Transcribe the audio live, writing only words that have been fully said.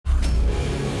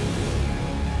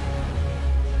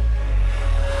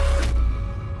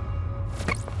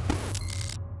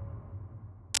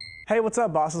Hey, what's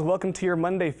up, bosses? Welcome to your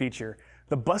Monday feature.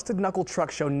 The Busted Knuckle Truck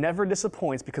Show never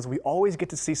disappoints because we always get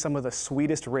to see some of the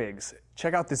sweetest rigs.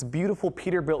 Check out this beautiful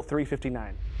Peterbilt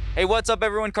 359. Hey, what's up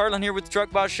everyone? Carlin here with the Truck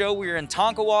Boss Show. We are in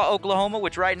Tonkawa, Oklahoma,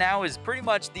 which right now is pretty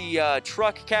much the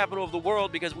truck capital of the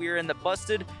world because we are in the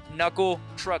Busted Knuckle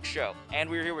Truck Show. And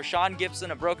we're here with Shawn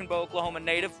Gibson, a Broken Bow, Oklahoma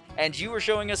native. And you were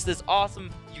showing us this awesome,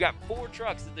 you got 4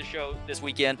 trucks at the show this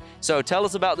weekend. So tell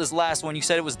us about this last one. You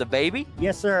said it was the baby?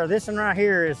 Yes, sir. This one right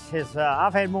here is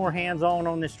I've had more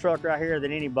hands-on this truck right here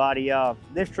than anybody.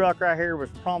 This truck right here was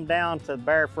plumbed down to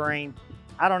bare frame.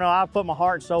 I don't know, I put my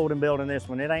heart and soul in building this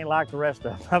one. It ain't like the rest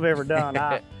of them I've ever done.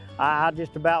 I would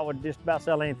just about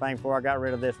sell anything before I got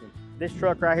rid of this one. This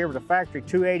truck right here was a factory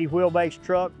 280 wheelbase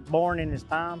truck, born in its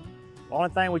time. The only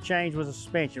thing we changed was the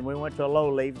suspension. We went to a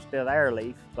low leaf instead of air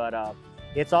leaf, but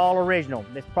it's all original.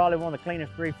 It's probably one of the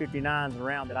cleanest 359s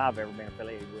around that I've ever been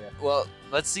affiliated with. Well,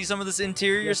 let's see some of this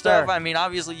interior Yes, stuff. sir. I mean,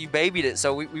 obviously you babied it,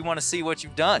 so we want to see what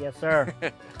you've done. Yes, sir.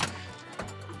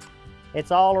 It's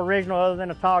all original other than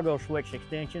the toggle switch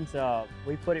extensions.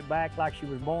 We put it back like she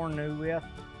was born new with.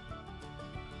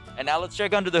 And now let's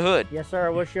check under the hood. Yes, sir.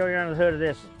 We'll show you under the hood of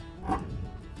this one.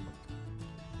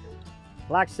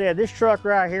 Like I said, this truck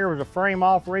right here was a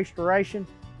frame-off restoration.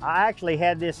 I actually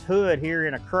had this hood here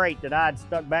in a crate that I'd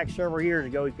stuck back several years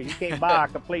ago because you can't buy a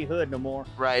complete hood no more.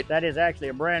 Right. That is actually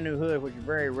a brand new hood, which is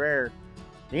very rare.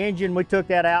 The engine, we took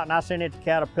that out and I sent it to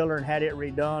Caterpillar and had it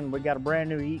redone. We got a brand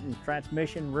new Eaton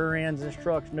transmission, rear ends, this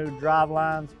truck's new, drive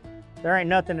lines. There ain't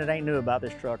nothing that ain't new about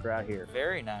this truck right here.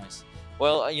 Very nice.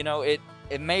 Well, you know, it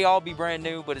may all be brand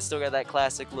new, but it's still got that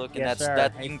classic look, and Yes,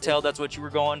 sir. you can tell that's what you were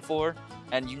going for,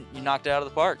 and you knocked it out of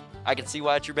the park. I can see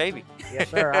why it's your baby. Yes,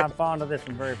 sir. I'm fond of this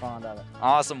one, very fond of it.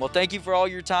 Awesome. Well, thank you for all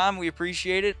your time. We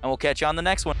appreciate it, and we'll catch you on the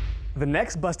next one. The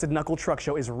next Busted Knuckle Truck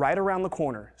Show is right around the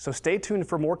corner, so stay tuned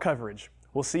for more coverage.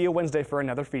 We'll see you Wednesday for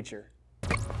another feature.